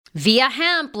Via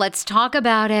Hemp, let's talk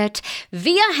about it.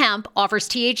 Via Hemp offers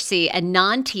THC and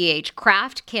non-TH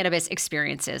craft cannabis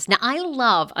experiences. Now, I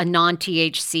love a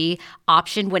non-THC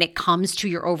option when it comes to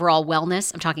your overall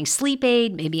wellness. I'm talking sleep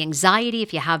aid, maybe anxiety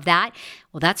if you have that.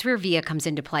 Well, that's where Via comes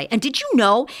into play. And did you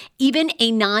know even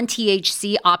a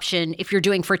non-THC option, if you're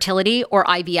doing fertility or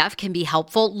IVF, can be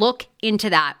helpful? Look into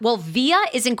that. Well, Via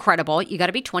is incredible. You got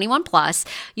to be 21 plus.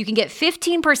 You can get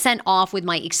 15% off with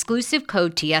my exclusive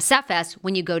code TSFS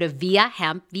when you go to Via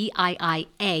Hemp,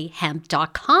 VIIA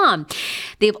hemp.com.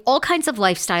 They have all kinds of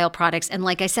lifestyle products. And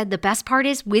like I said, the best part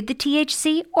is with the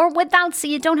THC or without, so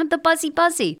you don't have the buzzy.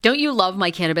 Don't you love my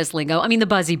cannabis lingo? I mean, the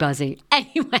buzzy.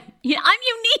 Anyway, I'm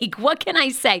unique. What can I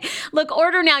say? Look,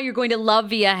 order now. You're going to love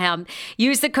Via Hemp.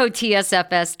 Use the code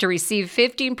TSFS to receive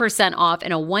 15% off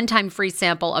and a one-time free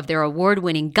sample of their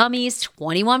award-winning gummies,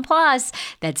 21 plus.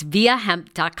 That's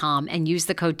viahemp.com, and use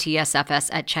the code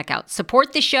TSFS at checkout.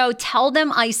 Support the show. Tell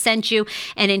them I sent you,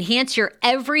 and enhance your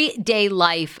everyday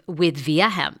life with Via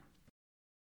Hemp.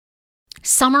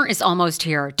 Summer is almost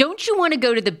here. Don't you want to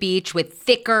go to the beach with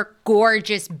thicker,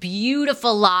 gorgeous,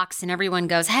 beautiful locks, and everyone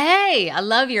goes, "Hey, I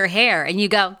love your hair," and you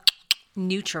go,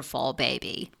 "Nutrafol,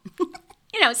 baby."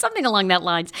 Something along that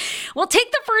lines. Well,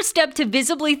 take the first step to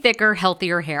visibly thicker,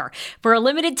 healthier hair. For a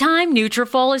limited time,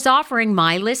 Nutrafol is offering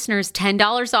my listeners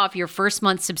 $10 off your first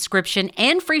month subscription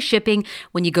and free shipping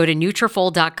when you go to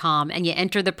Nutrafol.com and you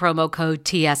enter the promo code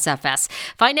TSFS.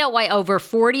 Find out why over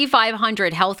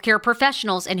 4,500 healthcare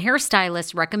professionals and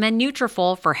hairstylists recommend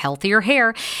Nutrafol for healthier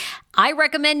hair. I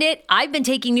recommend it. I've been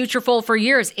taking Nutrafol for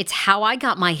years. It's how I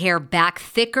got my hair back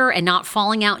thicker and not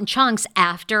falling out in chunks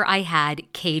after I had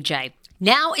KJ.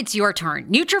 Now it's your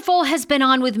turn. Nutrafol has been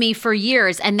on with me for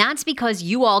years, and that's because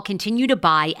you all continue to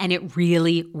buy, and it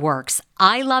really works.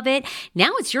 I love it.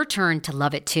 Now it's your turn to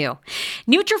love it too.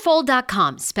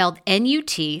 Nutrafol.com, spelled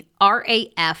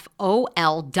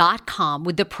Nutrafol.com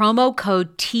with the promo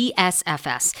code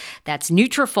TSFS. That's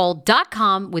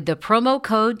Nutrafol.com with the promo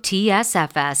code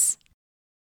TSFS.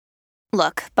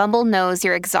 Look, Bumble knows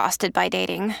you're exhausted by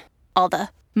dating. All the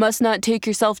must not take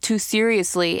yourself too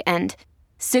seriously and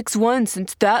 6'1"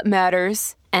 since that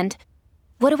matters. And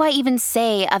what do I even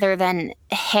say other than,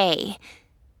 hey?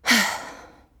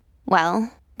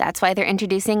 Well, that's why they're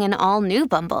introducing an all-new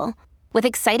Bumble, with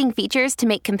exciting features to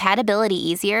make compatibility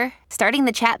easier, starting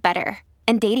the chat better,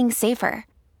 and dating safer.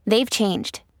 They've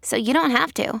changed, so you don't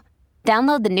have to.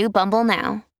 Download the new Bumble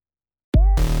now.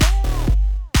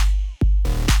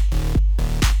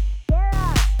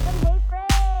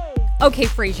 Okay,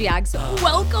 Frasiags,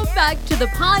 welcome back to the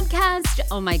podcast.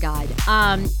 Oh my God.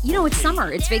 It's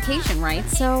summer, it's vacation, right?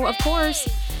 So of course,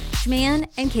 Schman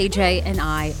and KJ and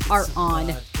I are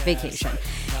on vacation.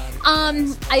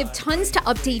 I have tons to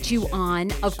update you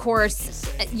on. Of course,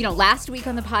 last week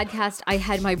on the podcast, I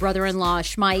had my brother-in-law,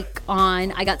 Schmike,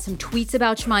 on. I got some tweets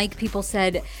about Schmike. People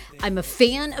said, I'm a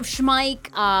fan of Schmike.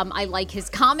 I like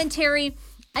his commentary.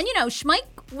 And,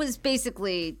 Schmike was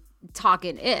basically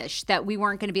talking ish that we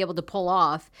weren't going to be able to pull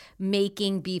off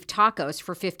making beef tacos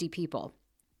for 50 people.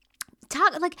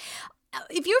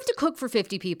 If you have to cook for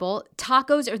 50 people,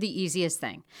 tacos are the easiest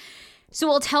thing.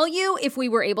 So I'll tell you if we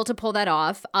were able to pull that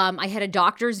off. I had a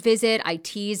doctor's visit. I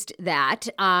teased that.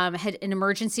 Had an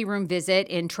emergency room visit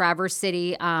in Traverse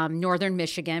City, northern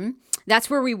Michigan.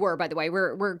 That's where we were, by the way.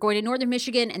 We're going to northern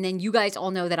Michigan, and then you guys all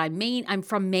know that I'm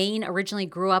from Maine. Originally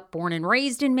grew up, born and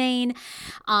raised in Maine.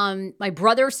 My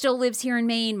brother still lives here in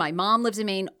Maine. My mom lives in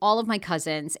Maine. All of my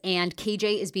cousins, and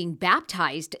KJ is being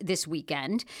baptized this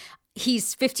weekend.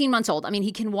 He's 15 months old. I mean,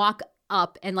 he can walk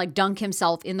up and dunk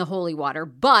himself in the holy water,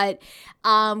 but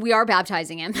we are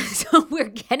baptizing him. So we're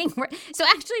getting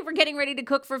ready to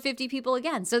cook for 50 people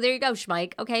again. So there you go,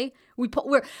 Schmike. Okay, we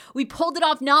pulled it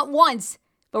off not once,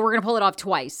 but we're gonna pull it off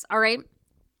twice. All right.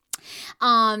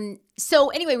 So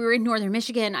anyway, we were in northern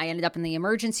Michigan. I ended up in the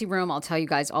emergency room. I'll tell you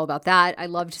guys all about that. I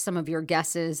loved some of your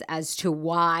guesses as to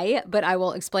why, but I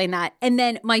will explain that. And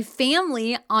then my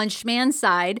family on Schman's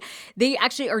side, they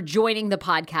actually are joining the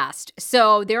podcast.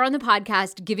 So they're on the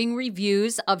podcast giving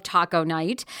reviews of Taco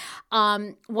Night.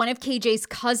 One of KJ's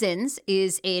cousins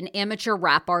is an amateur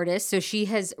rap artist. So she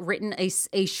has written a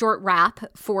short rap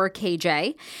for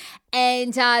KJ.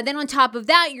 And then on top of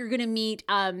that, you're going to meet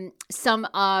some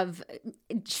of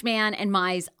Schman and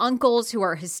Mai's uncles who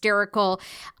are hysterical.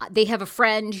 They have a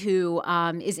friend who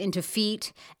is into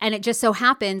feet. And it just so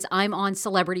happens I'm on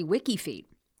Celebrity Wiki Feet.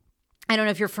 I don't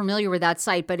know if you're familiar with that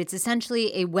site, but it's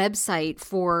essentially a website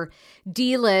for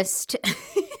D-list,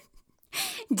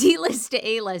 D-list to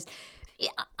A-list.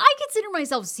 I consider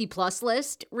myself C+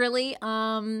 list, really.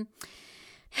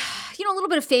 a little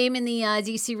bit of fame in the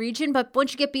DC region, but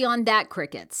once you get beyond that,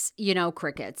 crickets.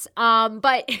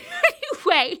 But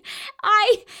anyway,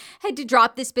 I had to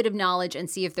drop this bit of knowledge and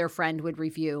see if their friend would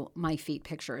review my feet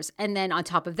pictures. And then on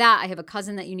top of that, I have a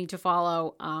cousin that you need to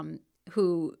follow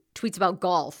who tweets about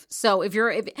golf. So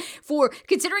for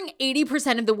considering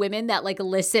 80% of the women that like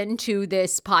listen to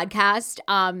this podcast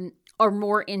are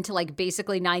more into like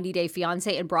basically 90 Day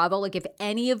Fiance and Bravo. Like if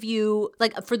any of you,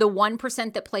 like for the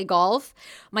 1% that play golf,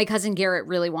 my cousin Garrett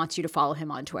really wants you to follow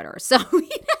him on Twitter. So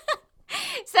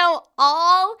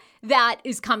all that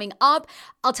is coming up.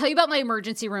 I'll tell you about my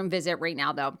emergency room visit right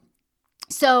now though.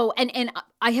 So, and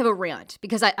I have a rant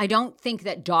because I don't think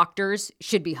that doctors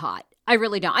should be hot. I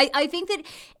really don't. I think that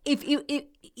if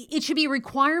it should be a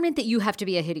requirement that you have to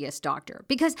be a hideous doctor,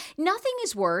 because nothing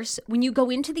is worse when you go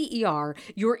into the ER,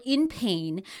 you're in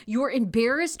pain, you're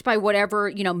embarrassed by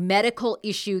whatever, medical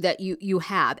issue that you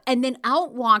have, and then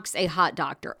out walks a hot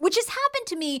doctor, which has happened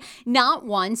to me not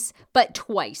once, but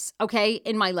twice, okay,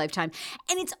 in my lifetime.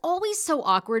 And it's always so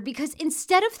awkward because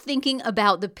instead of thinking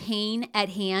about the pain at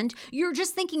hand, you're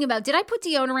just thinking about, did I put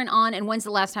deodorant on and when's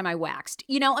the last time I waxed?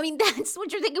 That's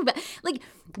what you're thinking about. Like,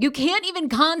 you can't even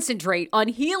concentrate on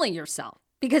healing yourself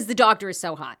because the doctor is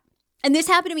so hot. And this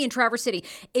happened to me in Traverse City.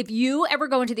 If you ever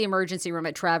go into the emergency room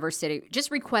at Traverse City, just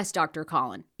request Dr.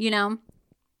 Colin,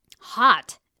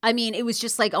 hot. I mean, it was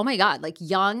just like, oh my God, like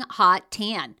young, hot,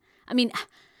 tan. I mean,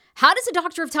 how does a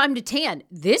doctor have time to tan?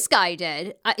 This guy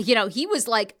did. He was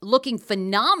like looking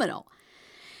phenomenal.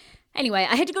 Anyway,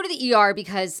 I had to go to the ER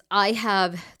because I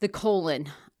have the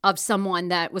colon of someone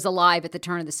that was alive at the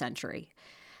turn of the century.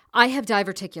 I have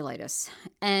diverticulitis,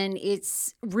 and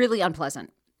it's really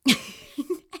unpleasant.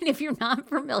 And if you're not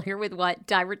familiar with what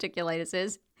diverticulitis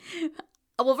is,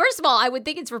 well, first of all, I would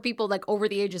think it's for people like over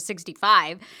the age of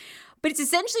 65, but it's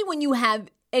essentially when you have,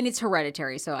 and it's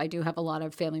hereditary, so I do have a lot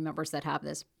of family members that have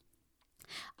this.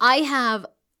 I have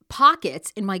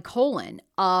pockets in my colon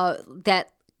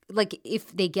that, like,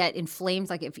 if they get inflamed,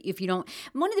 like if you don't,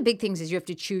 one of the big things is you have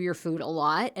to chew your food a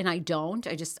lot, and I don't.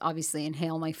 I just obviously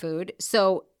inhale my food.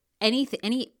 So any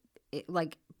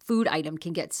like food item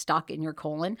can get stuck in your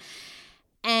colon.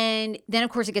 And then,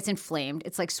 of course, it gets inflamed.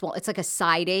 It's like it's like a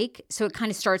side ache. So it kind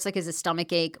of starts like as a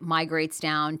stomach ache, migrates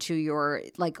down to your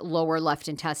like lower left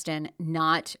intestine,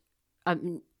 not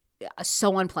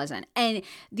so unpleasant. And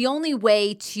the only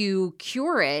way to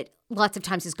cure it lots of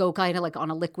times is go kind of like on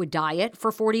a liquid diet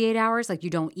for 48 hours. Like you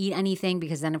don't eat anything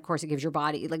because then, of course, it gives your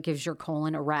body, like gives your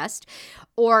colon a rest.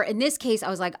 Or in this case,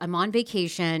 I was like, I'm on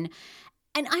vacation.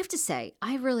 And I have to say,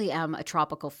 I really am a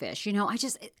tropical fish.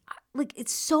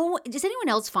 It's so, does anyone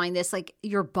else find this? Like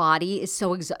your body is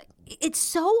so, it's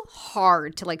so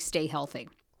hard to like stay healthy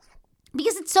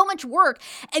because it's so much work.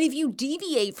 And if you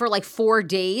deviate for like 4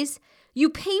 days, you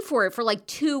pay for it for like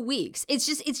 2 weeks. It's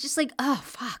just like, oh,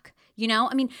 fuck.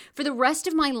 For the rest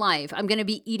of my life, I'm going to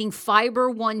be eating Fiber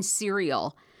One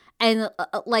cereal and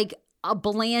like a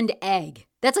bland egg.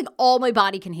 That's like all my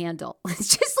body can handle.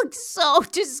 It's just like so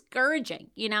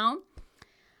discouraging,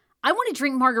 I want to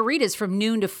drink margaritas from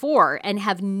noon to 4 and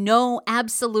have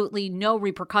absolutely no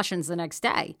repercussions the next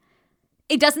day.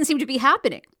 It doesn't seem to be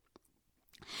happening.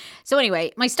 So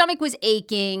anyway, my stomach was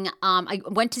aching. I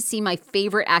went to see my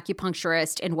favorite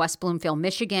acupuncturist in West Bloomfield,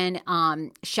 Michigan.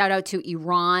 Shout out to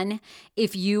Iran.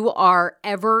 If you are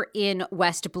ever in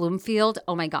West Bloomfield,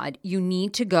 oh my God, you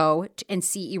need to go and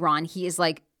see Iran. He is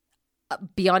like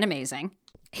beyond amazing.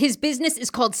 His business is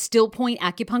called Still Point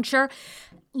Acupuncture.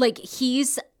 Like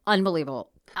he's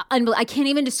unbelievable. I can't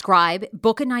even describe.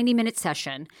 Book a 90-minute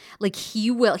session. Like he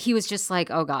was just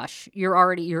like, oh gosh,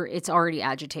 it's already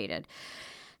agitated.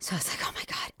 So I was like, oh my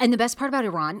God. And the best part about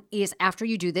Iran is after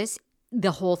you do this, the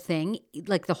whole thing,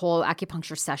 like the whole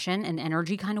acupuncture session and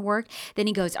energy kind of work, then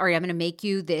he goes, all right, I'm going to make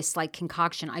you this like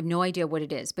concoction. I have no idea what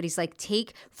it is, but he's like,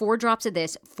 take 4 drops of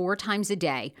this 4 times a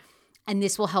day, and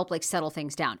this will help like settle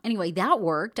things down. Anyway, that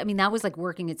worked. I mean, that was like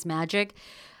working its magic.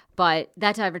 But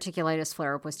that diverticulitis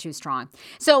flare-up was too strong.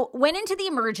 So went into the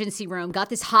emergency room, got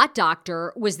this hot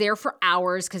doctor, was there for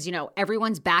hours because,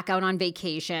 everyone's back out on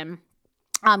vacation.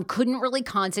 Couldn't really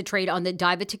concentrate on the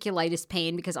diverticulitis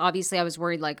pain because obviously I was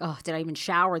worried like, oh, did I even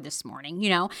shower this morning?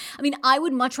 I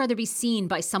would much rather be seen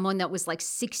by someone that was like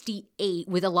 68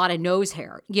 with a lot of nose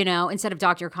hair, instead of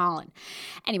Dr. Colin.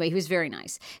 Anyway, he was very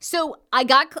nice. So I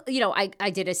got, I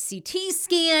did a CT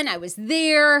scan. I was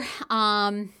there.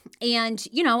 And,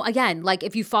 again, like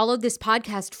if you followed this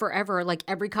podcast forever, like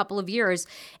every couple of years,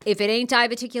 if it ain't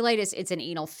diverticulitis, it's an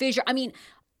anal fissure.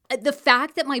 the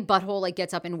fact that my butthole like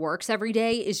gets up and works every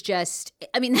day is just,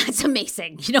 I mean, that's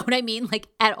amazing. You know what I mean? Like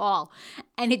at all.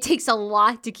 And it takes a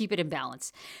lot to keep it in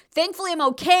balance. Thankfully, I'm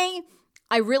okay.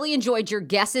 I really enjoyed your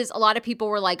guesses. A lot of people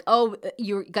were like, oh,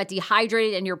 you got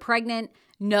dehydrated and you're pregnant.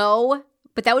 No,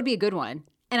 but that would be a good one.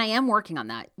 And I am working on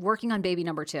that, working on baby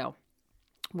number 2.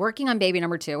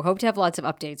 Hope to have lots of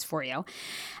updates for you.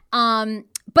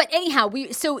 But anyhow,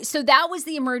 so that was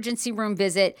the emergency room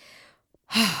visit.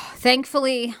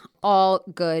 Thankfully, all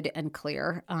good and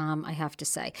clear, I have to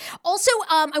say. Also,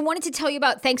 I wanted to tell you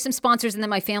about thanks some sponsors, and then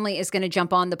my family is going to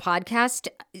jump on the podcast.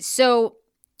 So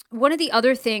one of the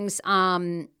other things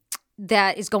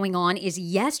that is going on is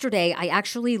yesterday, I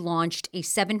actually launched a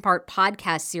 7-part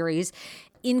podcast series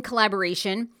in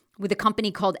collaboration with a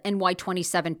company called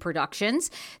NY27 Productions.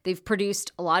 They've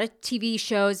produced a lot of TV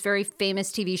shows, very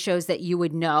famous TV shows that you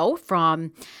would know,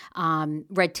 from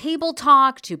Red Table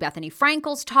Talk to Bethany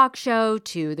Frankel's talk show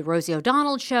to the Rosie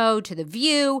O'Donnell show to The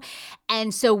View.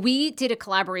 And so we did a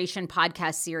collaboration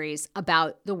podcast series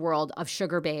about the world of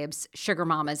sugar babes, sugar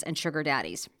mamas, and sugar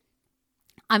daddies.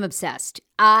 I'm obsessed.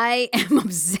 I am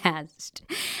obsessed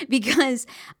because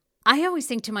I always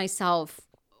think to myself,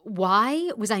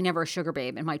 why was I never a sugar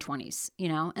babe in my 20s, you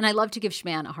know? And I love to give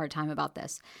Schman a hard time about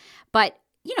this. But,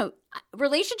 you know,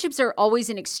 relationships are always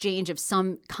an exchange of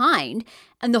some kind.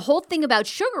 And the whole thing about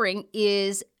sugaring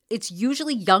is it's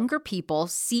usually younger people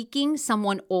seeking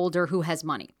someone older who has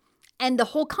money. And the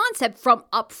whole concept from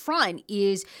up front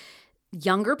is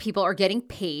younger people are getting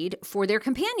paid for their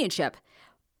companionship.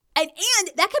 And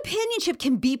that companionship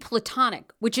can be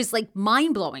platonic, which is like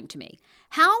mind-blowing to me.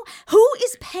 Who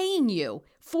is paying you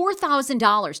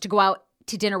 $4,000 to go out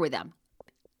to dinner with them?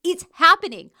 It's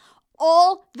happening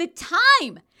all the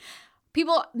time.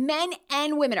 People, men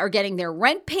and women, are getting their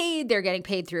rent paid. They're getting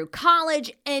paid through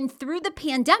college. And through the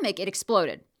pandemic, it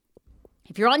exploded.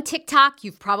 If you're on TikTok,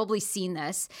 you've probably seen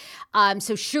this.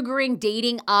 So sugaring,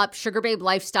 dating up, sugar babe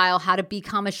lifestyle, how to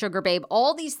become a sugar babe,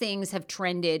 all these things have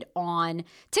trended on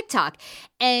TikTok.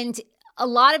 And a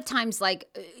lot of times, like,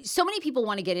 so many people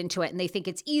want to get into it and they think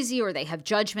it's easy or they have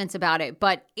judgments about it,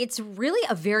 but it's really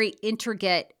a very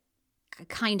intricate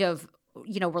kind of,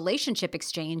 you know, relationship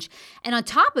exchange. And on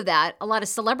top of that, a lot of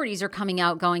celebrities are coming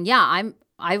out going, yeah,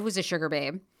 I was a sugar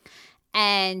babe.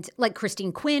 And like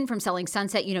Christine Quinn from Selling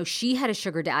Sunset, you know, she had a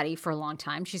sugar daddy for a long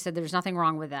time. She said there's nothing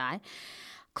wrong with that.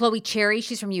 Chloe Cherry,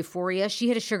 she's from Euphoria. She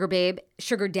had a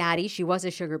sugar daddy. She was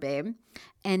a sugar babe.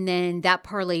 And then that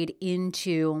parlayed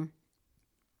into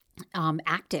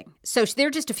acting. So there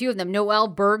are just a few of them. Noelle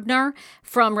Bergner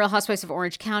from Real Housewives of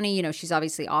Orange County. You know, she's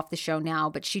obviously off the show now,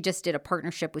 but she just did a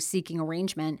partnership with Seeking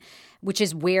Arrangement, which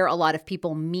is where a lot of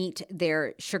people meet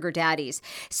their sugar daddies.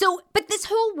 So, but this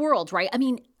whole world, right? I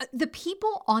mean, the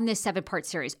people on this 7-part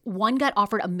series, one got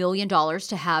offered $1 million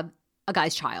to have a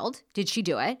guy's child. Did she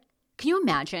do it? Can you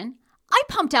imagine? I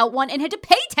pumped out one and had to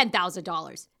pay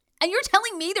 $10,000. And you're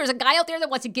telling me there's a guy out there that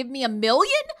wants to give me $1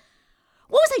 million?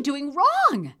 What was I doing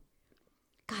wrong?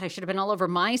 God, I should have been all over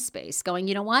MySpace going,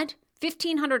 you know what?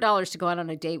 $1,500 to go out on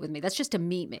a date with me. That's just to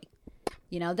meet me.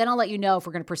 You know, then I'll let you know if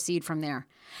we're going to proceed from there.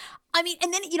 I mean,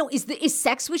 and then, you know, is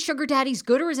sex with sugar daddies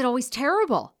good or is it always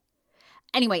terrible?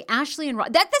 Anyway, Ashley and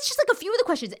Rod, that's just like a few of the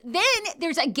questions. Then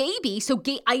there's a gaybie. So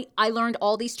I learned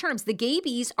all these terms. The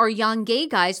gaybies are young gay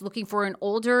guys looking for an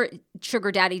older sugar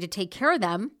daddy to take care of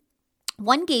them.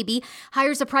 One gaybie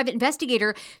hires a private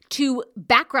investigator to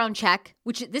background check,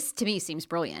 which this to me seems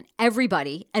brilliant,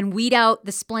 everybody, and weed out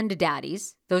the Splenda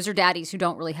daddies. Those are daddies who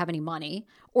don't really have any money,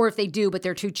 or if they do, but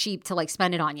they're too cheap to like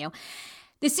spend it on you.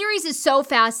 The series is so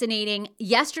fascinating.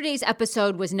 Yesterday's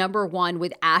episode was number 1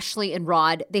 with Ashley and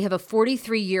Rod. They have a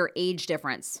 43-year age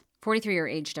difference.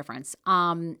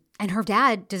 And her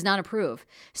dad does not approve.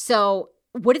 So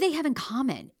what do they have in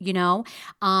common? You know,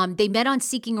 they met on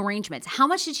Seeking Arrangements. How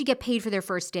much did she get paid for their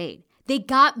first date? They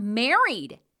got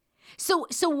married. So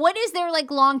what is their like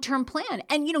long-term plan?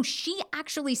 And, you know, she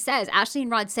actually says, Ashley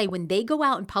and Rod say when they go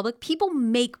out in public, people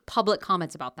make public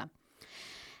comments about them.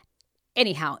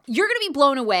 Anyhow, you're going to be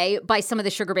blown away by some of the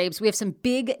sugar babes. We have some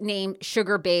big name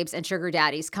sugar babes and sugar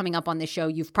daddies coming up on the show.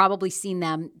 You've probably seen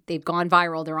them. They've gone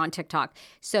viral. They're on TikTok.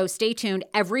 So stay tuned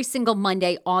every single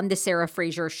Monday on the Sarah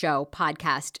Fraser Show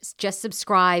podcast. Just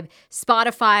subscribe.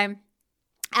 Spotify,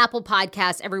 Apple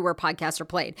Podcasts, everywhere podcasts are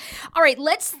played. All right,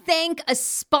 let's thank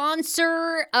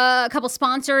a couple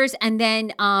sponsors, and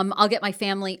then I'll get my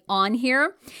family on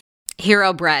here.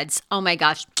 Hero Breads. Oh my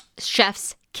gosh.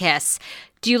 Chef's kiss.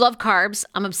 Do you love carbs?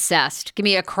 I'm obsessed. Give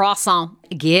me a croissant.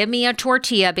 Give me a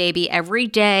tortilla, baby, every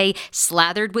day,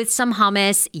 slathered with some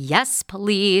hummus. Yes,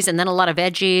 please. And then a lot of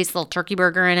veggies, a little turkey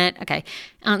burger in it. Okay,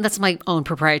 that's my own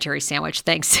proprietary sandwich.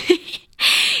 Thanks.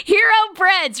 Hero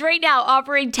Breads right now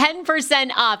offering 10%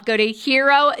 off. Go to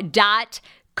hero.co.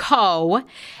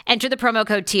 Enter the promo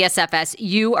code TSFS.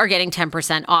 You are getting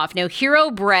 10% off. Now,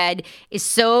 Hero Bread is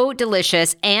so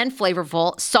delicious and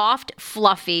flavorful, soft,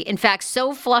 fluffy. In fact,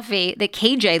 so fluffy that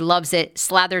KJ loves it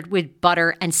slathered with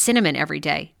butter and cinnamon every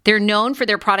day. They're known for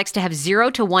their products to have 0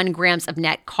 to 1 grams of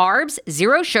net carbs,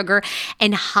 0 sugar,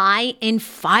 and high in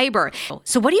fiber.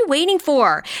 So what are you waiting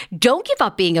for? Don't give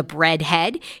up being a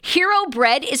breadhead. Hero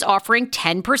Bread is offering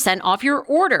 10% off your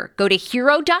order. Go to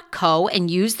hero.co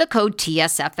and use the code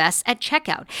TSFS at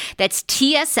checkout. That's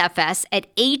TSFS at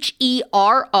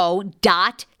HERO.CO.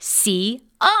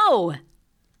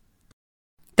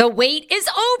 The wait is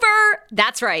over.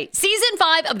 That's right. Season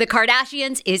 5 of The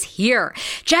Kardashians is here.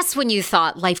 Just when you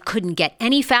thought life couldn't get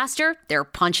any faster, they're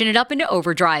punching it up into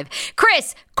overdrive.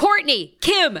 Kris, Kourtney,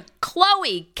 Kim,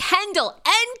 Khloé, Kendall,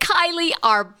 and Kylie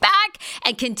are back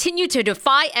and continue to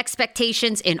defy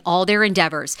expectations in all their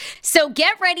endeavors. So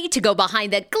get ready to go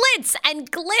behind the glitz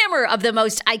and glamour of the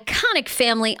most iconic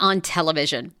family on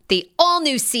television. The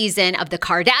all-new season of The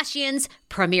Kardashians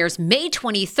premieres May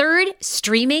 23rd,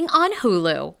 streaming on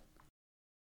Hulu.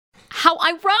 How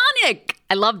ironic!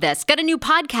 I love this. Got a new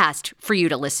podcast for you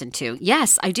to listen to.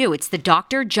 Yes, I do. It's the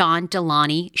Dr. John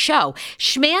Delaney Show.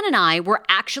 Schman and I were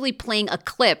actually playing a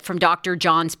clip from Dr.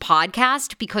 John's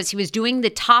podcast because he was doing the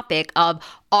topic of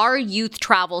are youth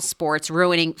travel sports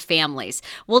ruining families?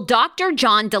 Well, Dr.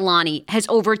 John Delaney has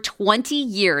over 20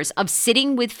 years of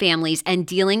sitting with families and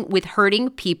dealing with hurting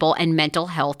people and mental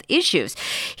health issues.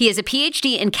 He has a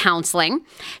PhD in counseling.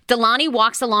 Delaney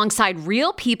walks alongside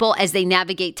real people as they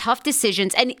navigate tough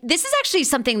decisions. And this is actually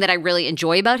something that I really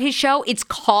enjoy about his show. It's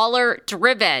caller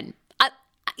driven.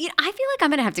 I feel like I'm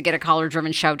going to have to get a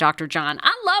caller-driven show, Dr. John.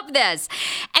 I love this.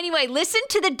 Anyway, listen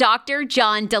to the Dr.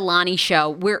 John Delaney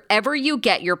Show wherever you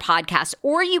get your podcasts,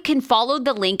 or you can follow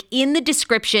the link in the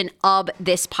description of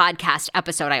this podcast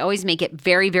episode. I always make it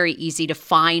very, very easy to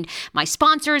find my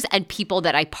sponsors and people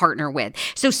that I partner with.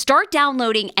 So start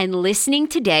downloading and listening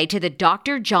today to the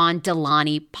Dr. John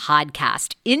Delaney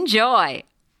podcast. Enjoy.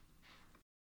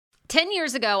 10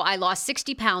 years ago, I lost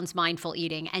 60 pounds mindful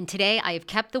eating, and today I have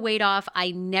kept the weight off.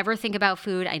 I never think about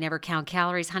food. I never count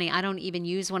calories. Honey, I don't even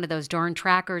use one of those darn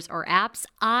trackers or apps.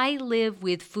 I live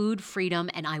with food freedom,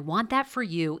 and I want that for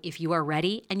you if you are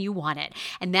ready and you want it.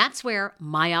 And that's where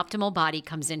My Optimal Body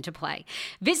comes into play.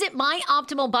 Visit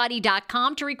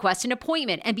myoptimalbody.com to request an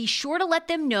appointment, and be sure to let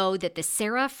them know that the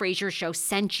Sarah Fraser Show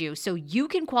sent you so you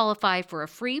can qualify for a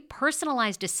free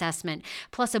personalized assessment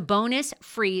plus a bonus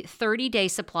free 30-day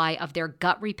supply of their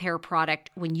gut repair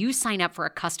product when you sign up for a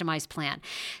customized plan.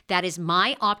 That is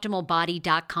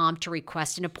myoptimalbody.com to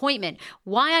request an appointment.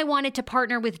 Why I wanted to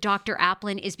partner with Dr.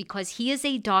 Aplin is because he is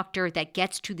a doctor that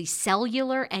gets to the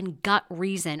cellular and gut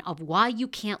reason of why you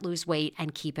can't lose weight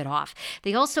and keep it off.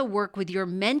 They also work with your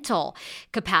mental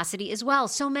capacity as well.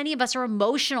 So many of us are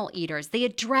emotional eaters. They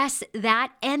address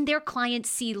that, and their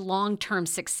clients see long-term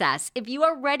success. If you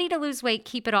are ready to lose weight,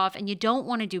 keep it off, and you don't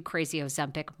want to do crazy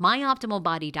Ozempic,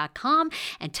 myoptimalbody.com,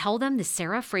 and tell them the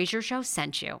Sarah Fraser Show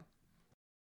sent you.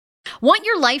 Want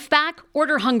your life back?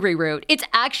 Order Hungry Root. It's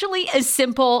actually as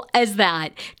simple as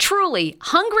that. Truly,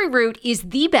 Hungry Root is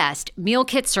the best meal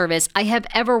kit service I have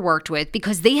ever worked with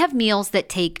because they have meals that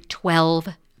take 12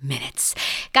 minutes.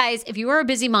 Guys, if you are a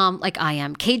busy mom like I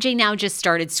am, KJ now just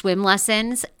started swim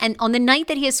lessons. And on the night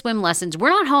that he has swim lessons,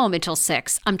 we're not home until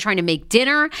 6. I'm trying to make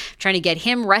dinner, trying to get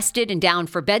him rested and down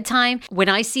for bedtime. When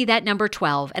I see that number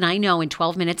 12, and I know in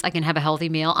 12 minutes I can have a healthy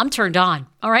meal, I'm turned on.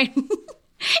 All right.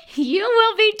 You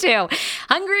will be too.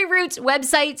 Hungry Root's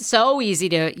website, so easy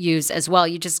to use as well.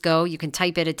 You just go, you can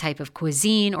type in a type of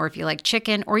cuisine, or if you like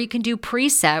chicken, or you can do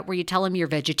preset where you tell them you're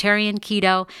vegetarian,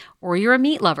 keto, or you're a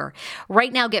meat lover.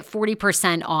 Right now, get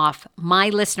 40% off. My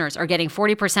listeners are getting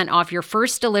 40% off your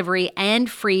first delivery and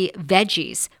free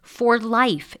veggies for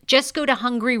life. Just go to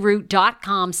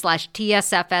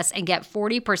hungryroot.com/TSFS and get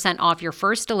 40% off your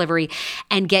first delivery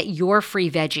and get your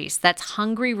free veggies. That's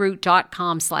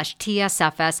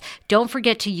hungryroot.com/TSFS. Don't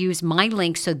forget to use my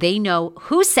link so they know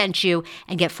who sent you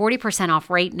and get 40%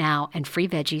 off right now and free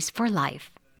veggies for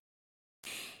life.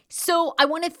 So I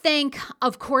want to thank,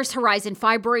 of course, Horizon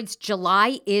Fibroids.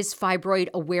 July is Fibroid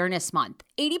Awareness Month.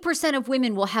 80% of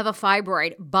women will have a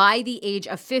fibroid by the age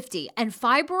of 50, and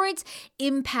fibroids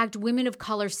impact women of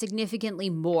color significantly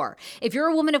more. If you're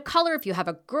a woman of color, if you have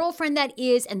a girlfriend that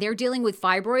is, and they're dealing with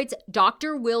fibroids,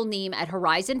 Dr. Will Neem at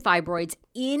Horizon Fibroids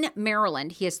in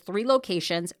Maryland, he has 3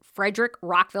 locations, Frederick,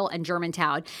 Rockville, and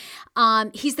Germantown.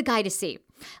 He's the guy to see.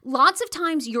 Lots of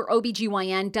times your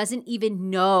OBGYN doesn't even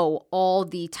know all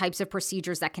the types of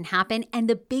procedures that can happen. And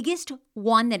the biggest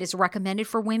one that is recommended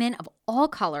for women of all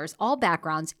colors, all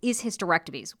backgrounds, is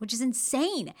hysterectomies, which is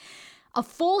insane. A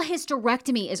full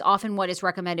hysterectomy is often what is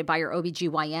recommended by your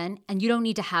OBGYN, and you don't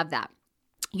need to have that.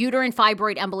 Uterine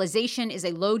fibroid embolization is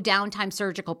a low downtime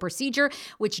surgical procedure,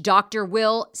 which Dr.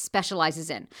 Will specializes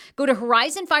in. Go to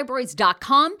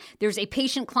horizonfibroids.com. There's a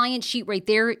patient client sheet right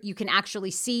there. You can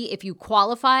actually see if you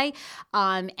qualify,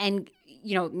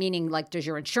 meaning like, does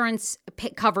your insurance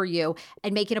cover you,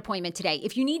 and make an appointment today.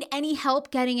 If you need any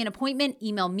help getting an appointment,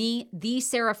 email me,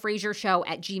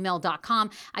 thesarahfrasershow@gmail.com.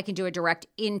 I can do a direct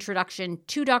introduction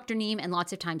to Dr. Neem, and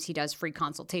lots of times he does free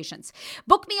consultations.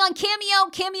 Book me on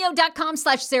Cameo,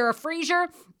 cameo.com/Sarah Fraser.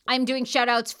 I'm doing shout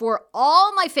outs for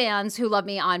all my fans who love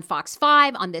me on Fox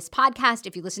 5, on this podcast.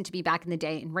 If you listen to me back in the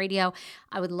day in radio,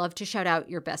 I would love to shout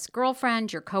out your best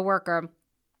girlfriend, your coworker.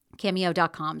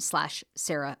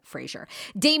 Cameo.com/Sarah Fraser.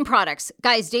 Dame Products.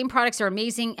 Guys, Dame Products are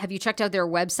amazing. Have you checked out their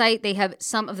website? They have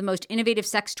some of the most innovative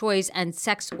sex toys and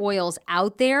sex oils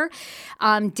out there.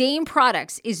 Dame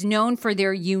Products is known for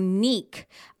their unique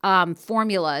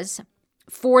formulas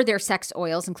for their sex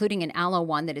oils, including an aloe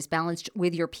one that is balanced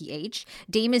with your pH.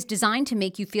 Dame is designed to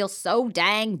make you feel so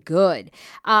dang good.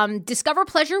 Discover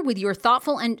pleasure with your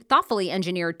thoughtfully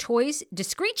engineered toys,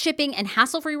 discreet shipping and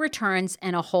hassle-free returns,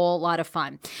 and a whole lot of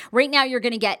fun. Right now, you're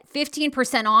going to get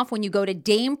 15% off when you go to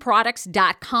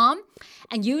dameproducts.com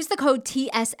and use the code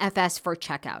TSFS for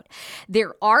checkout.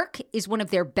 Their Arc is one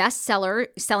of their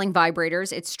selling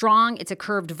vibrators. It's strong. It's a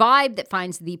curved vibe that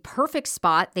finds the perfect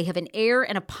spot. They have an air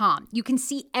and a palm. You can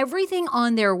see everything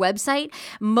on their website.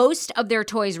 Most of their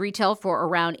toys retail for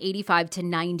around $85 to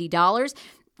 $90.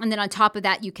 And then on top of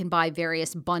that, you can buy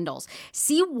various bundles.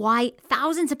 See why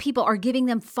thousands of people are giving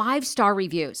them 5-star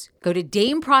reviews. Go to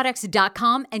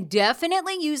dameproducts.com and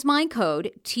definitely use my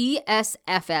code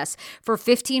TSFS for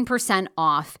 15%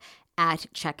 off at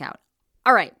checkout.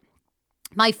 All right.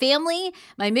 My family,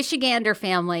 my Michigander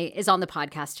family, is on the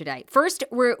podcast today. First,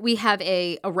 we have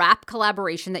a rap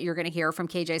collaboration that you're going to hear from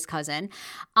KJ's cousin.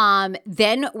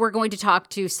 Then we're going to talk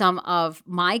to some of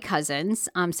my cousins,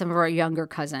 some of our younger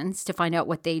cousins, to find out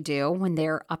what they do when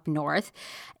they're up north.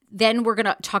 Then we're going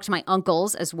to talk to my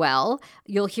uncles as well.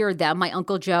 You'll hear them, my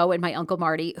Uncle Joe and my Uncle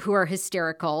Marty, who are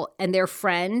hysterical, and their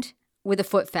friend with a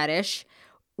foot fetish.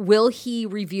 Will he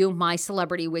review my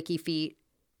celebrity wiki feet?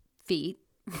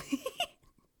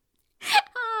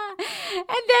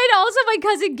 And then also my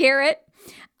cousin Garrett.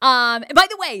 By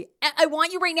the way, I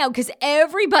want you right now because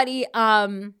everybody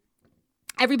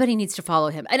needs to follow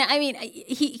him. And I mean,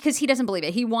 because he doesn't believe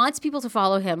it. He wants people to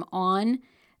follow him on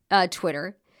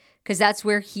Twitter because that's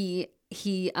where he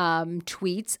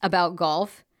tweets about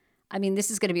golf. I mean, this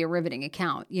is going to be a riveting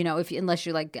account, unless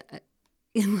you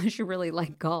really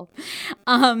like golf.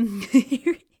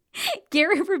 Garrett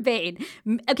Rebane.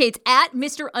 Okay, it's at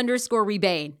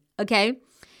Mr_Rebane. Okay.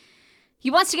 He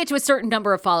wants to get to a certain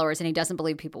number of followers and he doesn't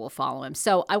believe people will follow him.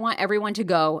 So I want everyone to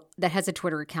go that has a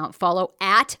Twitter account, follow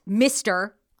at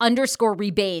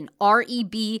Mr_Rebane,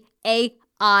 REBAIN.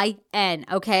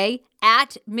 Okay.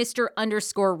 At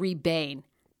Mr_Rebane.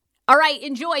 All right.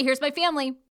 Enjoy. Here's my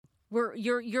family.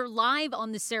 You're live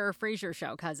on the Sarah Fraser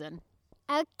Show, cousin.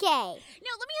 Okay. Now, let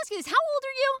me ask you this. How old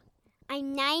are you?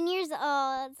 I'm 9 years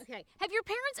old. Okay. Have your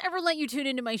parents ever let you tune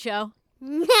into my show?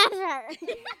 Never. I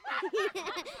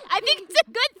think it's a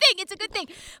good thing. It's a good thing.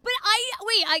 But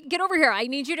get over here. I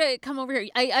need you to come over here.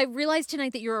 I realized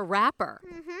tonight that you're a rapper.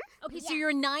 Mm-hmm. Okay, so you're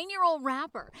a 9-year-old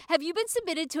rapper. Have you been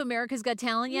submitted to America's Got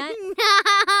Talent yet? No.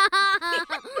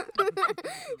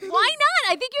 Why not?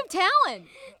 I think you have talent.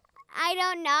 I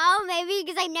don't know. Maybe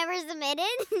because I never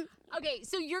submitted. Okay,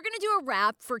 so you're going to do a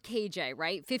rap for KJ,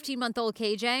 right? 15-month-old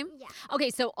KJ? Yeah. Okay,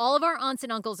 so all of our aunts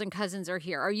and uncles and cousins are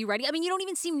here. Are you ready? I mean, you don't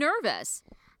even seem nervous.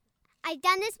 I've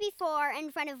done this before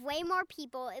in front of way more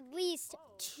people, at least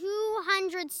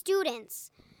 200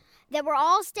 students that were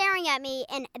all staring at me,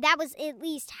 and that was at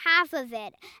least half of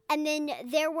it. And then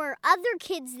there were other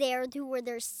kids there who were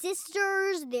their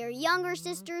sisters, their younger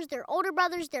sisters, their older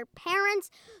brothers, their parents.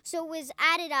 So it was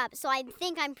added up. So I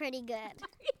think I'm pretty good.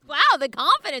 Wow, the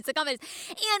confidence.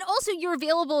 And also you're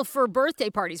available for birthday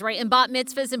parties, right? And bat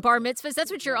mitzvahs and bar mitzvahs. That's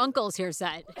what your uncles here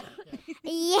said.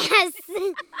 Yes.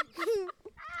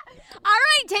 All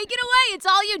right, take it away. It's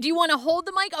all you. Do you want to hold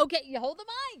the mic? Okay, you hold the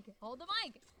mic. Hold the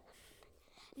mic.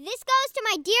 This goes to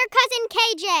my dear cousin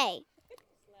KJ.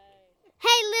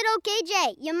 Hey, little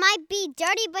KJ, you might be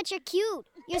dirty, but you're cute.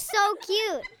 You're so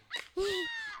cute.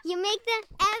 You make the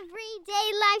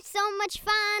everyday life so much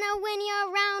funner when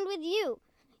you're around with you.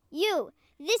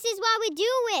 This is why we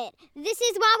do it. This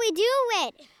is why we do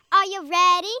it. Are you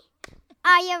ready?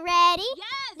 Are you ready?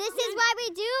 Yes. This is why we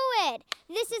do it.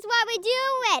 This is why we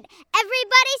do it.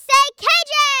 Everybody say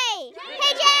KJ!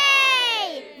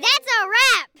 KJ! That's a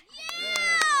wrap.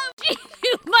 Yeah.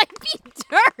 You might be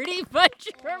dirty, but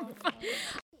you're fine.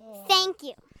 Thank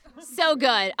you. So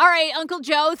good. All right, Uncle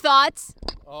Joe, thoughts?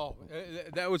 Oh,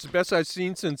 that was the best I've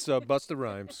seen since Busta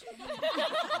Rhymes.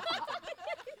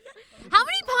 How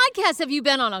many podcasts have you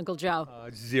been on, Uncle Joe?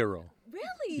 0.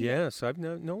 Really? Yes, I've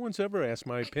no one's ever asked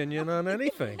my opinion on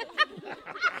anything.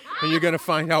 And you're going to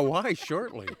find out why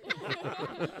shortly.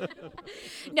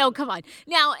 No, come on.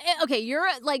 Now, okay, you're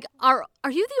like, are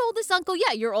you the oldest uncle?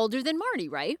 Yeah, you're older than Marty,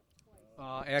 right?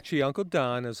 Actually, Uncle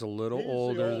Don is a little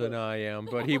older than I am,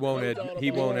 but he won't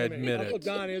admit Uncle it.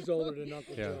 Don is older than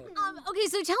Uncle Joe. Okay,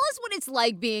 so tell us what it's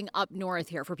like being up north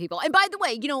here for people. And by the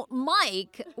way,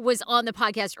 Mike was on the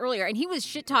podcast earlier, and he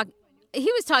was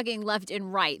talking left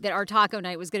and right that our taco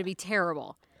night was going to be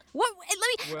terrible. Okay,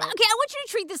 I want you to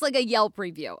treat this like a Yelp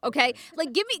review, okay?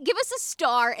 Like, give us a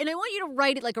star, and I want you to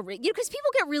write it like because people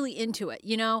get really into it,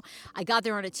 I got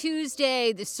there on a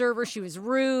Tuesday. The server, she was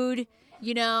rude,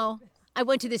 I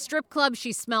went to the strip club.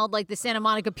 She smelled like the Santa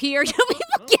Monica Pier. People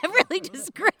get really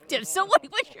descriptive. So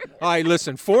what's your... All right,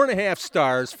 listen, 4.5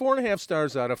 stars. 4.5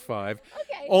 stars out of 5.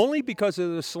 Okay. Only because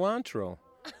of the cilantro,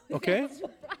 okay? That's right.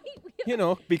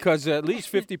 Because at least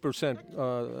 50%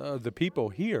 of the people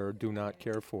here do not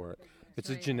care for it. It's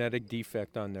a genetic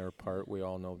defect on their part. We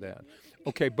all know that.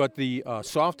 Okay, but the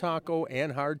soft taco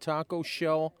and hard taco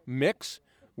shell mix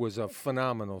was a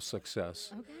phenomenal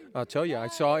success. Okay. I'll tell you, I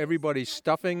saw everybody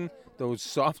stuffing those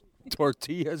soft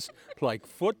tortillas like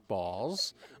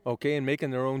footballs, okay, and making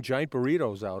their own giant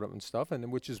burritos out of them and stuff,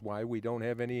 and which is why we don't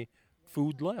have any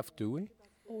food left, do we?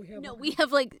 No, we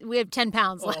have 10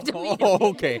 pounds left. Oh,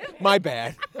 okay. My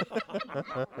bad. We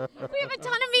have a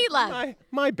ton of meat left.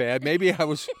 My bad. Maybe I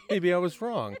was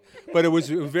wrong. But it was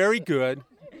very good,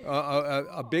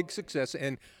 a big success,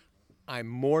 and I'm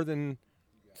more than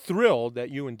thrilled that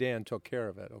you and Dan took care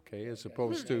of it, okay, as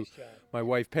opposed to my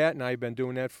wife Pat and I have been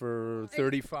doing that for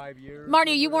 35 years.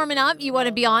 Marty, are you warming up? You want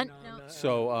to be on? No.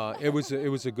 So it was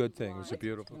a good thing. It was a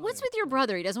beautiful thing. What's with your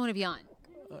brother? He doesn't want to be on.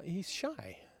 He's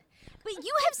shy. But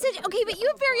you have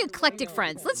very eclectic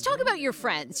friends. Let's talk about your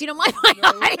friends. You're not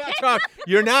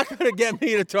going to get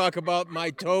me to talk about my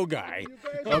toe guy,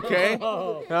 okay?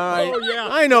 All right. Oh, yeah.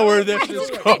 I know where this is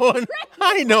going.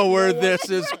 My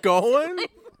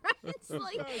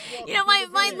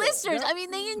listeners,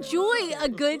 they enjoy a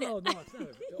good... No, it's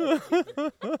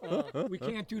not. We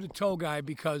can't do the toe guy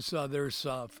because there's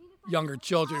younger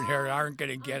children here that aren't going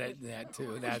to get it in that,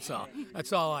 too. That's all.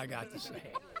 That's all I got to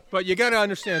say. But you got to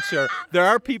understand, sir, there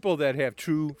are people that have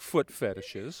true foot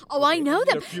fetishes. Oh, I know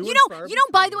them.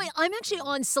 By the way, I'm actually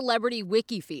on Celebrity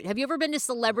WikiFeet. Have you ever been to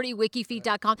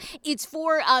celebritywikifeet.com? It's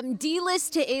for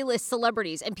D-list to A-list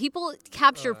celebrities, and people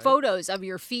capture photos of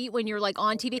your feet when you're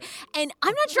on TV. And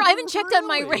I'm not sure, I haven't checked on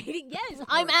my rating. Yes,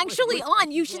 I'm actually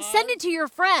on. You should send it to your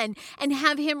friend and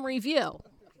have him review.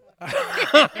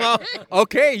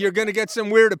 Okay, you're going to get some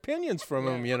weird opinions from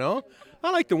him, I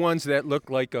like the ones that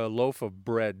look like a loaf of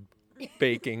bread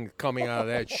baking coming out of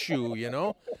that shoe,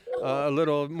 a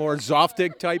little more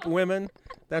Zoftig type women.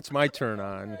 That's my turn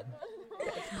on.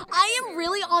 I am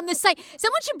really on the site.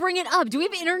 Someone should bring it up. Do we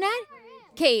have internet?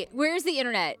 Kate, where's the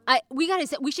internet? We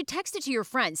should text it to your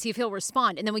friend, see if he'll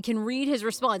respond, and then we can read his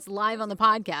response live on the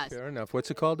podcast. Fair enough.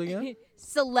 What's it called again?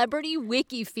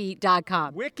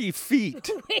 CelebrityWikiFeet.com.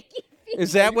 WikiFeet.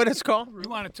 Is that what it's called?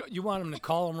 You want him to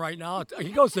call him right now? He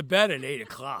goes to bed at 8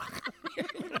 o'clock. You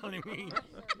know what I mean?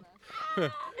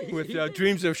 With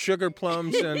dreams of sugar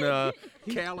plums and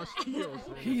calloused heels.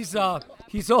 He's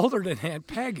older than Aunt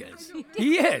Peg is.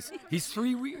 He is. He's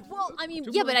 3 weeks. Well,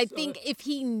 but I think if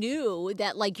he knew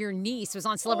that your niece was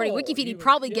on Celebrity WikiFeet, he'd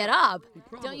probably get up.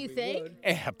 Don't you think? Would.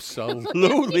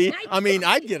 Absolutely.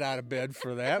 I'd get out of bed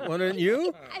for that, wouldn't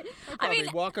you?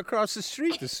 I'd walk across the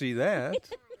street to see that.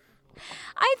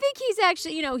 I think he's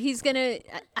actually, he's going to,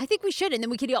 I think we should, and then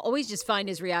we could always just find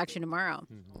his reaction tomorrow.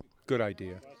 Good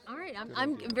idea. All right,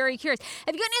 I'm very curious.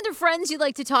 Have you got any other friends you'd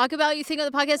like to talk about, you think, on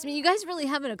the podcast? You guys really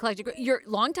have an eclectic, you're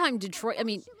longtime Detroit,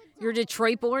 you're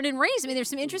Detroit born and raised. There's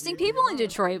some interesting people in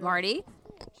Detroit, Marty.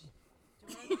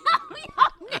 We all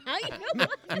knew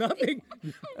Nothing.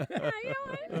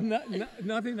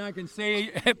 Nothing I can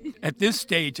say at this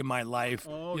stage in my life.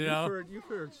 Oh, you know. you've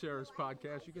heard Sarah's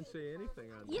podcast. You can say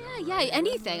anything on Yeah,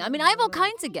 anything. I mean, I have all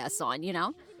kinds of guests on, you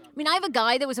know. I mean, I have a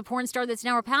guy that was a porn star that's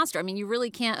now a pastor. I mean, you really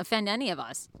can't offend any of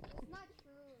us.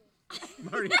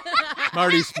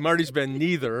 Marty's been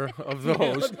neither of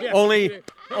those.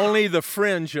 Only the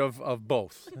fringe of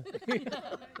both.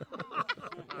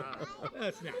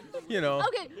 You know.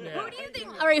 Okay, who do you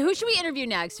think? All right, who should we interview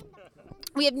next?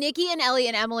 We have Nikki and Ellie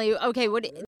and Emily. Okay,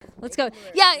 let's go.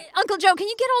 Yeah, Uncle Joe, can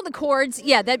you get all the cords?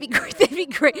 Yeah, that'd be great. That'd be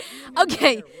great.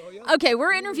 Okay,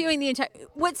 we're interviewing the entire.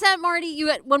 What's that, Marty? You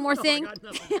got one more thing? I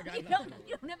got nothing.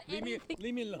 You don't have anything.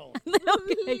 Leave me alone.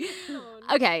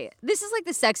 Okay, this is like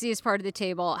the sexiest part of the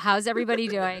table. How's everybody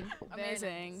doing?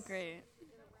 Amazing. Great.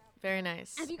 Very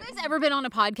nice. Have you guys ever been on a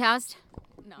podcast?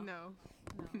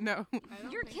 No.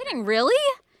 You're kidding, really?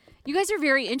 You guys are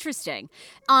very interesting.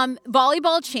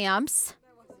 Volleyball champs.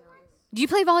 Do you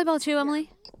play volleyball too,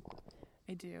 Emily?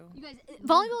 I do. You guys,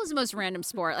 volleyball is the most random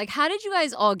sport. Like, how did you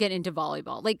guys all get into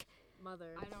volleyball? Like, Mother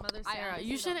Sarah.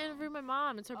 You should interview my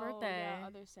mom. It's her birthday. Yeah,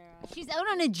 other Sarah. she's out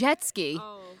on a jet ski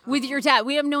with your dad.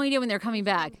 We have no idea when they're coming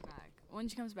back. When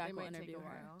she comes back, we'll interview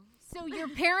her. So your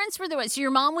parents were the ones. So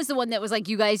your mom was the one that was like,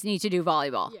 you guys need to do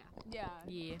volleyball. Yeah.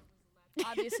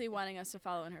 Obviously wanting us to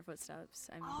follow in her footsteps.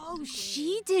 I mean, Oh,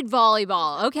 she did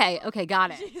volleyball. Okay,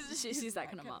 got it. she's that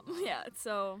kind of mom. Yeah,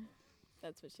 so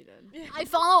that's what she did. I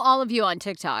follow all of you on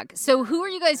TikTok. So who are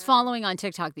you guys following on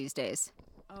TikTok these days?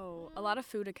 Oh, a lot of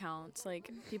food accounts, like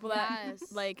people that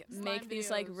like make these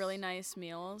like really nice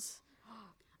meals.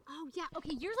 Oh yeah,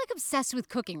 okay. You're like obsessed with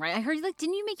cooking, right? I heard like,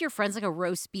 didn't you make your friends like a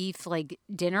roast beef like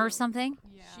dinner or something?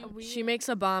 Yeah. She makes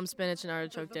a bomb spinach and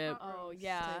artichoke dip. Oh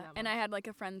yeah, and I had like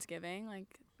a Friendsgiving, like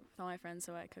with all my friends,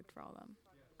 so I cooked for all of them.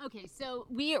 Okay, so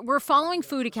we're following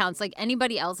food accounts. Like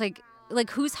anybody else, like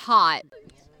who's hot?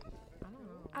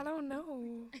 I don't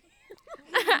know.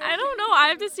 I don't know. I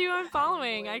have to see who I'm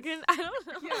following. I don't know.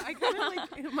 Yeah, I kind of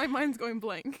like, my mind's going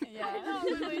blank. Yeah.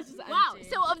 Wow.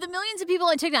 So of the millions of people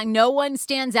on TikTok, no one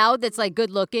stands out that's like good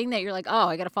looking that you're like, oh,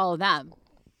 I gotta follow them.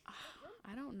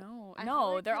 I don't know.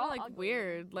 No, Like they're all ugly. like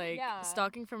weird, like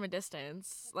stalking from a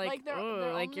distance. Like,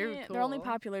 they're like you're only, cool. they're only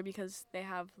popular because they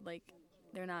have like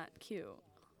they're not cute.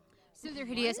 So they're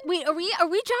hideous. Wait, are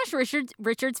we Josh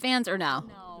Richards fans or no?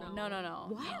 No.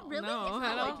 What? Really? No,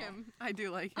 I like him. I do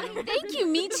like him. Thank you.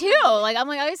 Me too. Like I'm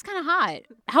like, oh, he's kind of hot.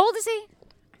 How old is he?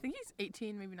 I think he's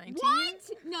 18, maybe 19. What?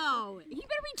 No. He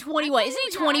better be 21. Isn't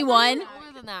he 21? Older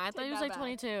than that. I thought he was like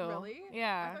 22. Really?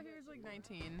 Yeah. I thought he was like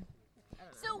 19.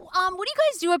 So, what do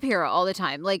you guys do up here all the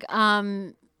time? Like,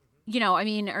 you know, I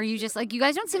mean, are you just like, you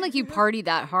guys don't seem like you party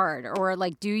that hard, or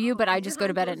like, do you? But I just go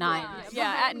to bed at 9.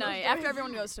 Yeah, at night after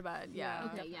everyone goes to bed. Yeah.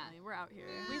 Okay, yeah. We're out here.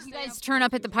 You guys turn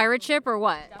up at the pirate ship or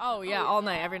what? Oh yeah, all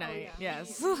night, every night.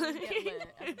 Yes. We get lit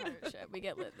at the pirate ship. We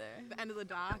get lit there. The end of the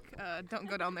dock. Don't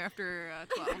go down there after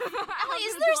 12. Ellie,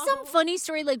 is there some funny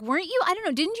story? Like, weren't you? I don't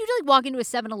know. Didn't you like walk into a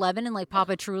 7-Eleven and like pop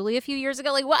a Truly a few years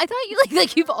ago? Like, what? I thought you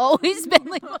like you've always been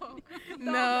like.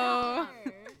 No.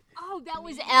 Oh, that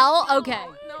was Elle. Okay.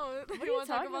 No, What are you you want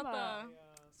to talk talking about about? the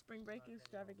spring break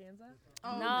extravaganza?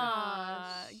 Oh, Nah,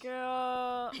 gosh.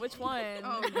 girl. Which one?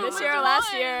 Oh, this God. year or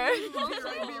last year? Be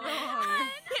right, be wrong.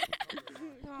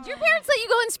 Did your parents let you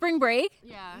go on spring break?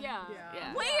 Yeah.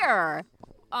 Where?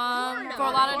 Fort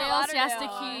Lauderdale, Lauderdale. Shasta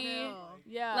Key.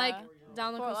 Yeah. Like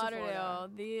down the Fort coast of Florida.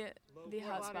 Lauderdale, the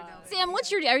hot spot. Sam,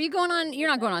 what's your? Are you going on? You're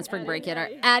not going on spring break yet, are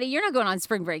Addie? You're not going on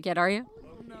spring break yet, are you?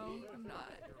 No, I'm not.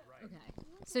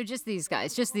 So just these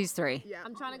guys, just these three.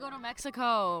 I'm trying to go to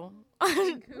Mexico.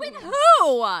 With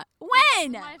who?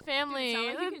 When? My family.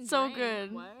 It's so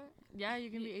good. Yeah, you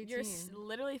can be 18. You're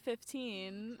literally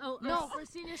 15. Oh no, for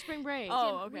senior spring break.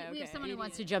 Oh, okay. We have someone who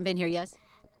wants to jump in here. Yes.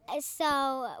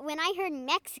 So when I heard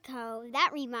Mexico,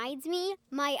 that reminds me,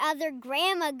 my other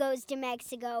grandma goes to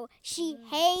Mexico. She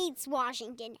hates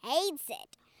Washington, hates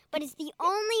it. But it's the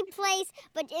only place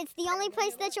that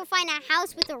you'll find a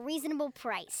house with a reasonable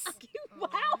price. Wow.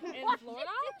 In Florida?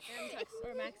 In Texas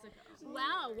or Mexico?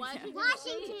 Wow. Washington.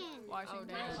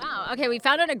 Wow. Okay, we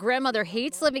found out a grandmother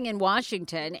hates living in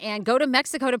Washington and go to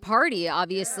Mexico to party,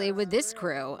 obviously, with this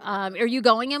crew. Are you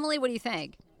going, Emily? What do you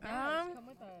think?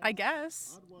 I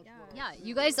guess. Yeah,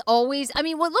 you guys always. I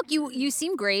mean, well, look, you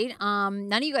seem great.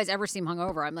 None of you guys ever seem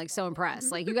hungover. I'm like so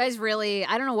impressed. Like you guys really.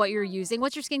 I don't know what you're using.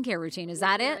 What's your skincare routine? Is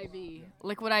that it?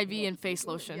 Liquid IV and face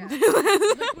lotion. You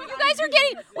guys are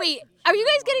getting. Wait, are you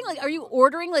guys getting like? Are you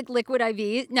ordering like liquid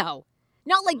IV? No,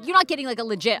 not like you're not getting like a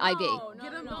legit IV.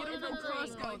 Get them from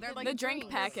Costco. They're like The drink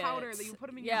drinks, packets. powder that you put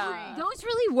them in Yeah. your drink. Those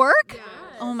really work?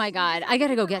 Oh my God, I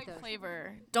gotta go get those.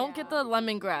 Flavor. Don't get the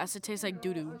lemongrass. It tastes like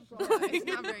doo doo. It's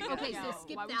not very good. Okay, so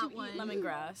skip that one.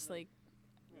 Lemongrass, like.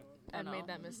 I made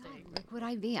that mistake. What would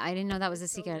I be? I didn't know that was a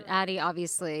secret. Addie,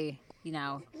 obviously,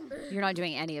 you're not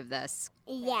doing any of this.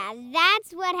 Yeah,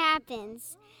 that's what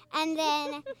happens. And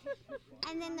then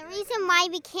the reason why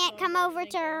we can't come over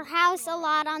to her house a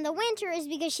lot on the winter is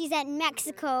because she's at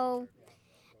Mexico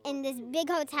in this big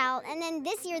hotel. And then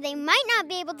this year they might not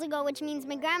be able to go, which means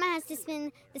my grandma has to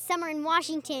spend the summer in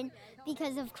Washington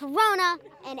because of Corona,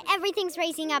 and everything's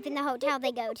racing up in the hotel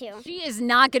they go to. She is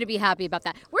not going to be happy about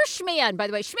that. Where's Schman, by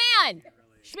the way? Schman!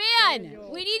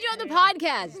 Schman! We need you on the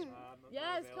podcast.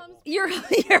 Yes, come. Your whole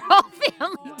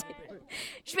family.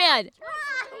 Schman.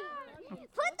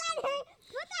 Put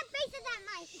that face in that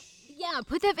mic. Yeah,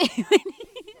 put that face.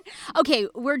 Okay,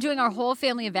 we're doing our whole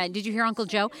family event. Did you hear Uncle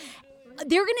Joe?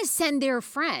 They're going to send their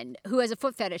friend who has a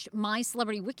foot fetish my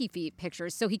celebrity wiki feet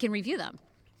pictures so he can review them.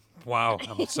 Wow,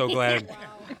 I'm so glad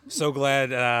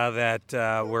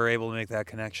that we're able to make that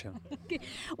connection.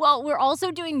 Well, we're also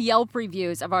doing Yelp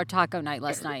reviews of our taco night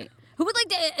last night. Who would like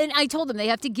to? And I told them they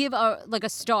have to give a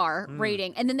star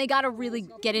rating, and then they got to really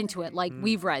get into it, like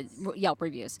we've read Yelp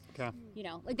reviews. Okay. You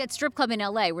know, like that strip club in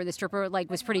L.A. where the stripper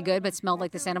was pretty good but smelled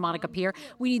like the Santa Monica Pier.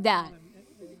 We need that.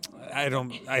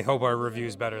 I hope our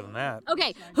review's better than that.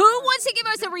 Okay, who wants to give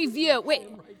us a review? Wait.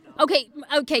 Okay.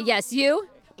 Yes, you.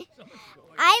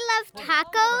 I love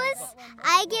tacos.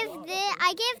 I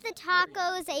give the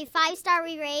tacos a 5-star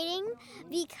rating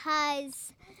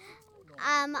because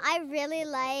I really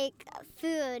like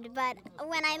food. But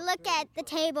when I look at the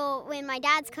table when my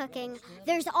dad's cooking,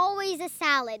 there's always a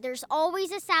salad. There's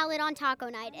always a salad on taco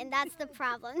night, and that's the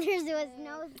problem. There was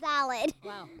no salad.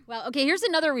 Wow. Well, okay. Here's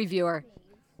another reviewer.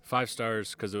 5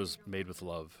 stars because it was made with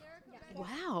love.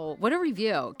 Wow, what a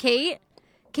review, Kate.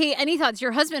 Kate, any thoughts?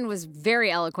 Your husband was very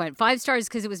eloquent. 5 stars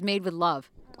because it was made with love.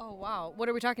 Oh, wow. What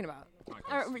are we talking about?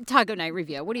 Taco night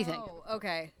review. What do you think? Oh,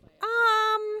 okay.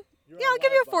 Yeah, I'll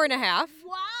give you a 4.5.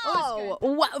 Wow.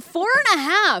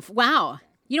 4.5. Wow.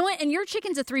 You know what? And your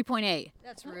chicken's a 3.8.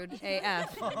 That's rude.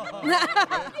 AF.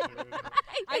 I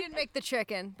didn't make the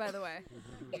chicken, by the way.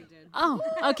 You did. Oh,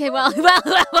 okay. Well,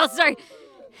 sorry.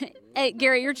 Hey,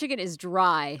 Gary, your chicken is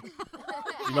dry.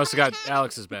 You must have got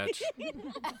Alex's batch.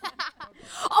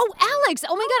 Oh, Alex.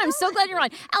 Oh, my God. I'm so glad you're on.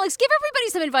 Alex, give everybody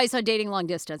some advice on dating long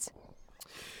distance.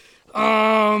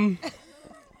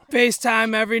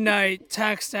 FaceTime every night,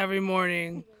 text every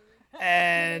morning,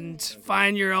 and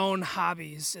find your own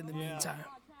hobbies in the meantime.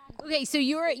 Okay, so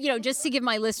you're, just to give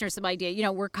my listeners some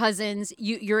idea, we're cousins.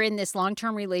 You're in this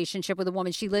long-term relationship with a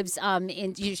woman. She lives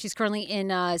she's currently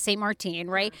in St. Martin,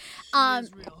 right?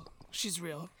 She's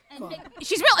real.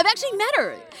 She's real. I've actually met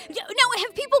her. Now,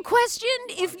 have people questioned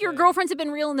if your girlfriends have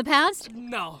been real in the past?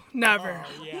 No, never.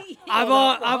 I've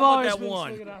always been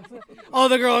one. Oh,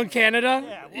 the girl in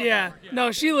Canada? Yeah.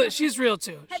 No, she's real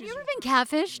too. Have you ever been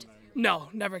catfished? No,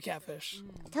 never catfish.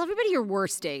 Tell everybody your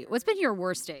worst date. What's been your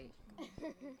worst date?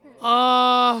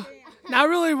 Not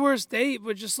really worst date,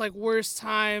 but just like worst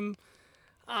time.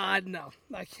 No.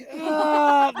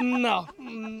 No.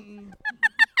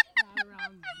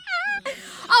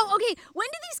 Oh, okay. When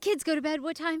do these kids go to bed?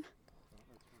 What time?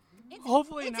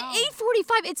 Hopefully it's now.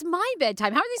 8:45. It's my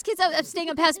bedtime. How are these kids up staying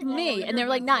up past me? And they're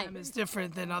like 9. It's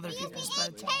different than other people's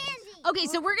bedtime. Okay,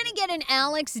 so we're gonna get an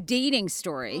Alex dating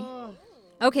story.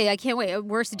 Okay, I can't wait. A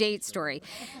worst date story.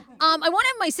 I want to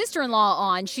have my sister-in-law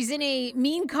on. She's in a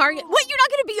mean car. What? You're not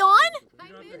gonna be on?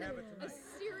 I'm in a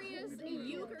serious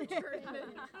euchre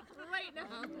tournament right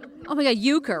now. Oh my God,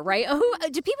 euchre, right?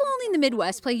 Do people only in the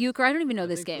Midwest play euchre? I don't even know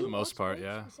this game. For the most part,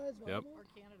 yeah. Yep.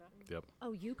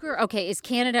 Oh, euchre. Okay, is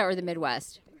Canada or the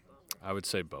Midwest? I would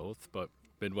say both, but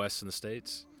Midwest and the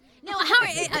States. No, no,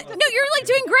 you're like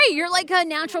doing great. You're like a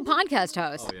natural podcast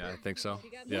host. Oh, yeah, I think so.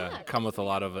 Yeah, come with a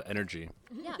lot of energy.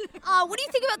 Yeah. What do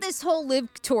you think about this whole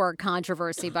Live Tour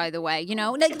controversy, by the way?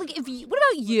 What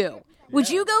about you? Would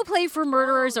you go play for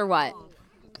Murderers or what?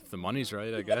 If the money's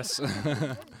right, I guess.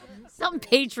 Some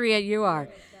patriot you are.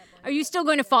 Are you still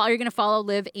going to follow? Are you going to follow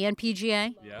Live and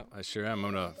PGA? Yeah, I sure am.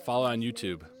 I'm going to follow on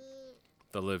YouTube.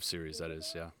 The Live series, that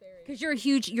is, yeah. Because you're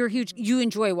huge. You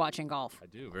enjoy watching golf. I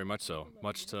do, very much so.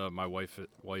 Much to my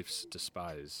wife's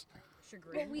despise.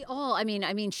 Well, we all. I mean,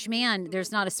 Schman.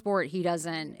 There's not a sport he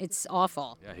doesn't. It's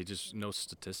awful. Yeah, he just knows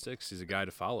statistics. He's a guy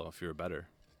to follow if you're a bettor.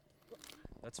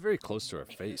 That's very close to our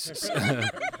faces. I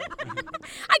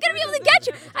gotta be able to get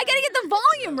you. I gotta get the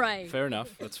volume right. Fair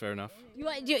enough. That's fair enough.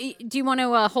 Do you want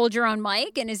to hold your own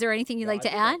mic? And is there anything you'd like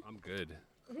to add? I'm good.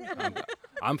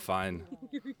 I'm fine.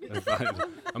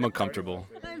 I'm uncomfortable.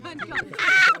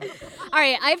 All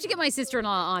right, I have to get my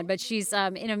sister-in-law on, but she's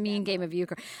in a mean game of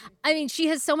euchre. I mean, she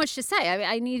has so much to say.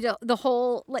 I need the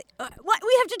whole what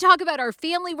we have to talk about our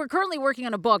family. We're currently working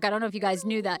on a book. I don't know if you guys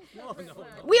knew that.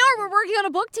 We're working on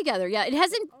a book together. Yeah,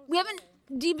 we haven't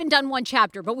even done one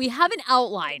chapter, but we have an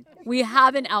outline. We're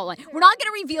not going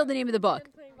to reveal the name of the book.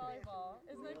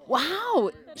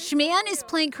 Wow, Schman is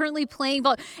currently playing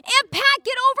volleyball. And Pat,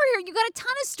 get over here. You got a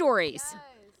ton of stories. Yes.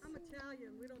 I'm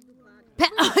Italian. We don't do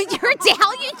podcasts. You're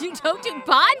Italian? You don't do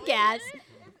podcasts?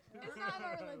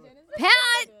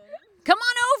 Pat, come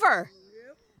on over.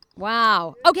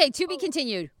 Wow. Okay, to be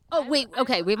continued. Oh, wait.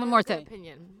 Okay, we have one more thing.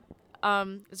 Opinion.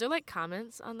 Is there like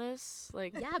comments on this?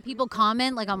 Like, yeah, people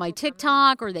comment like on my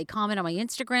TikTok or they comment on my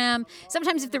Instagram.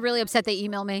 Sometimes if they're really upset, they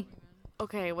email me.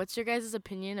 Okay, what's your guys'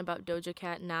 opinion about Doja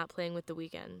Cat not playing with The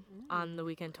Weeknd on the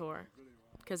Weeknd tour?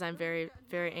 Because I'm very,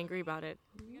 very angry about it.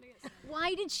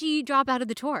 Why did she drop out of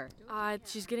the tour?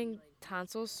 She's getting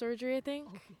tonsil surgery, I think.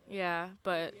 Yeah,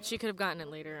 but she could have gotten it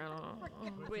later. I don't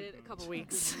know. Waited a couple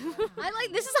weeks.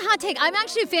 This is a hot take. I'm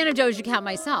actually a fan of Doja Cat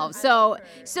myself. So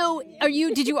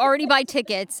did you already buy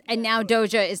tickets and now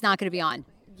Doja is not going to be on?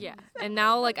 Yeah, and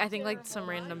now I think some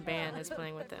random band is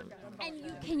playing with them.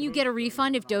 And can you get a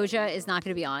refund if Doja is not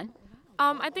going to be on?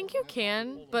 I think you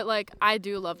can, but I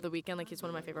do love The Weeknd. He's one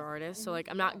of my favorite artists, so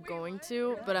I'm not going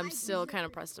to, but I'm still kind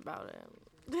of pressed about it.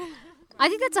 I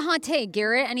think that's a hot take.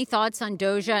 Garrett, any thoughts on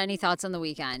Doja? Any thoughts on The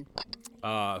Weeknd?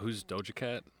 Who's Doja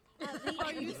Cat?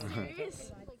 Are you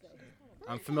serious?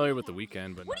 I'm familiar with The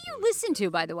Weeknd, but what do you listen to,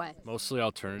 by the way? Mostly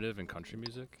alternative and country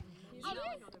music.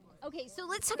 Okay, so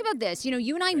let's talk about this.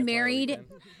 You and I married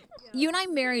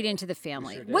into the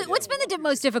family. What's been the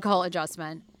most difficult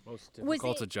adjustment? Most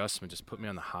difficult adjustment. Just put me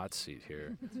on the hot seat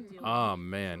here. Oh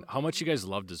man, how much you guys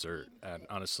love dessert?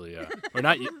 Honestly, or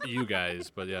not you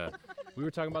guys, but yeah, we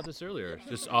were talking about this earlier.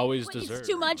 Just always dessert. It's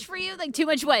too much for you? Too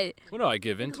much what? Well, no, I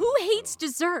give in. Who hates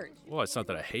dessert? Well, it's not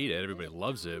that I hate it. Everybody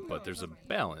loves it, but there's a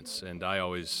balance, and I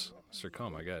always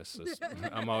succumb. I guess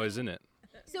I'm always in it.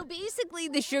 So basically,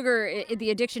 the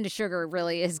addiction to sugar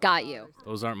really has got you.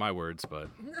 Those aren't my words, but.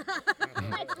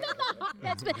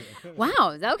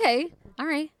 Wow. Okay. All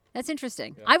right. That's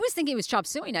interesting. Yeah. I was thinking it was chop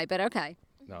suey night, but okay.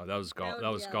 No, that was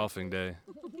golfing day.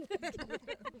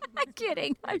 I'm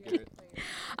kidding.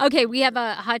 Okay, we have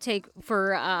a hot take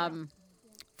for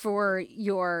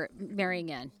your marrying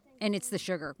in, and it's the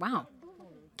sugar. Wow.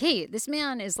 Kate, this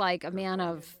man is like a man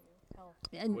of.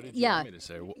 What did you want me to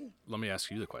say? Well, let me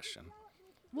ask you the question.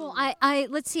 Well,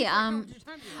 let's see. Mine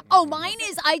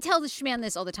is, I tell the Schman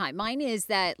this all the time. Mine is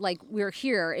that, we're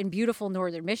here in beautiful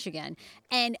northern Michigan,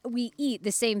 and we eat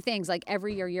the same things,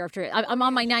 every year after. I'm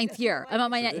on my 9th year.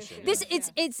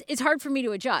 It's hard for me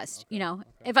to adjust,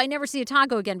 If I never see a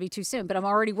taco again, it'd be too soon, but I'm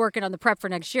already working on the prep for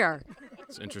next year.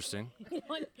 It's interesting.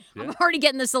 I'm already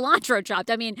getting the cilantro chopped.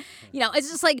 I mean,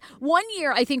 it's just one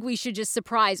year I think we should just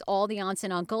surprise all the aunts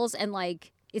and uncles and,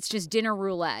 it's just dinner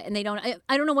roulette, and I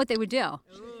don't know what they would do.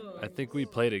 I think we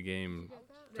played a game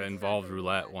that involved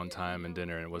roulette one time in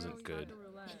dinner, and it wasn't good.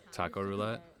 Taco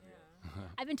roulette?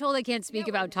 I've been told I can't speak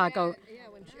about taco.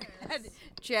 When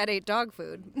Chad ate dog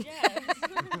food.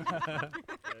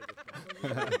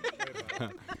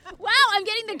 Wow, I'm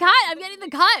getting the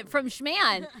cut from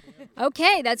Schman.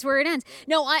 Okay, that's where it ends.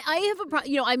 No, I have a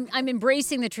problem. I'm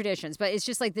embracing the traditions, but it's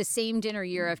just the same dinner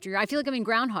year after year. I feel like I'm in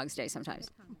Groundhog's Day sometimes.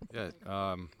 Yeah,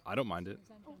 I don't mind it.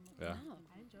 Yeah.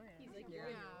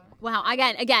 Wow,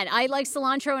 again, I like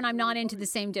cilantro and I'm not into the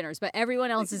same dinners, but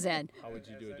everyone else is in. How would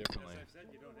you do it differently?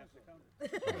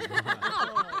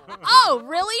 Oh,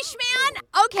 really, Schman?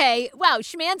 Okay, wow,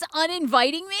 Schman's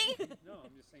uninviting me? No,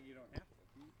 I'm just saying you don't have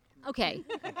to. Okay.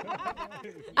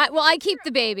 Well, I keep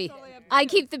the baby.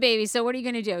 So what are you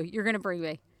going to do? You're going to bring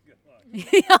me.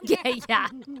 Okay, yeah.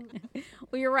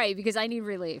 Well, you're right, because I need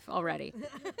relief already.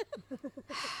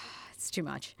 It's too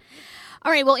much.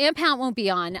 All right, well, Aunt Pat won't be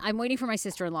on. I'm waiting for my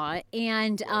sister-in-law.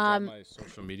 And my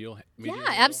social media yeah,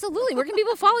 absolutely. Where can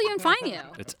people follow you and find you?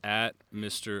 It's at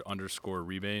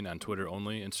Mr_Rebane on Twitter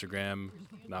only. Instagram,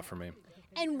 not for me.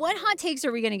 And what hot takes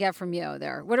are we going to get from you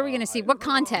there? What are we going to see? What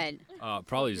content?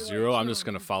 Probably zero. I'm just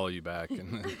going to follow you back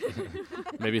and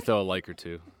maybe throw a like or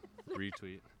two.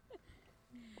 Retweet.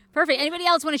 Perfect. Anybody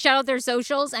else want to shout out their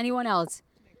socials? Anyone else?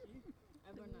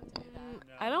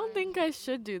 I don't think I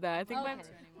should do that. I think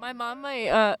my mom might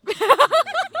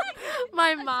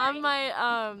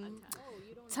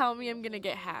tell me I'm gonna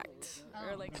get hacked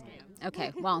or scammed.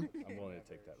 Okay, well. I'm willing to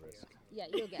take that risk. Yeah,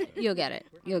 you'll get it.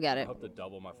 I hope to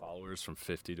double my followers from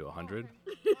 50 to 100.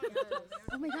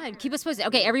 Oh my God, keep us posted.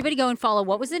 Okay, everybody go and follow.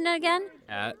 What was it again?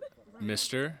 At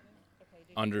Mr.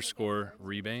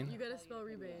 _Rebane. You gotta spell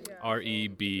Rebane. Yeah.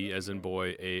 REB as in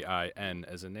boy, AIN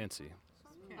as in Nancy.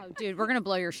 Oh, dude, we're gonna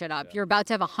blow your shit up. You're about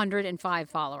to have 105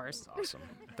 followers. Awesome.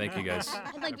 Thank you guys.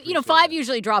 Like 5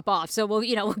 usually drop off, so we'll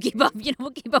keep up.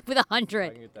 We'll keep up with 100. I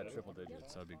can get that triple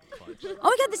digits. That'd be fun. Oh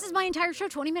my God, this is my entire show,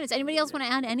 20 minutes. Anybody else want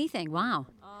to add anything? Wow.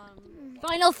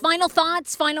 Final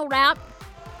thoughts, final wrap.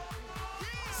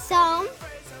 So,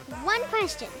 one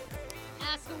question.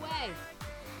 Ask away.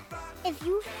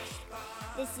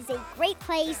 This is a great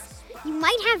place. You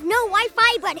might have no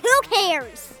Wi-Fi, but who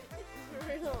cares?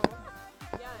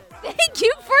 Thank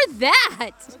you for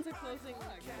that. What's a closing?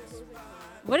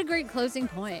 What a great closing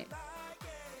point.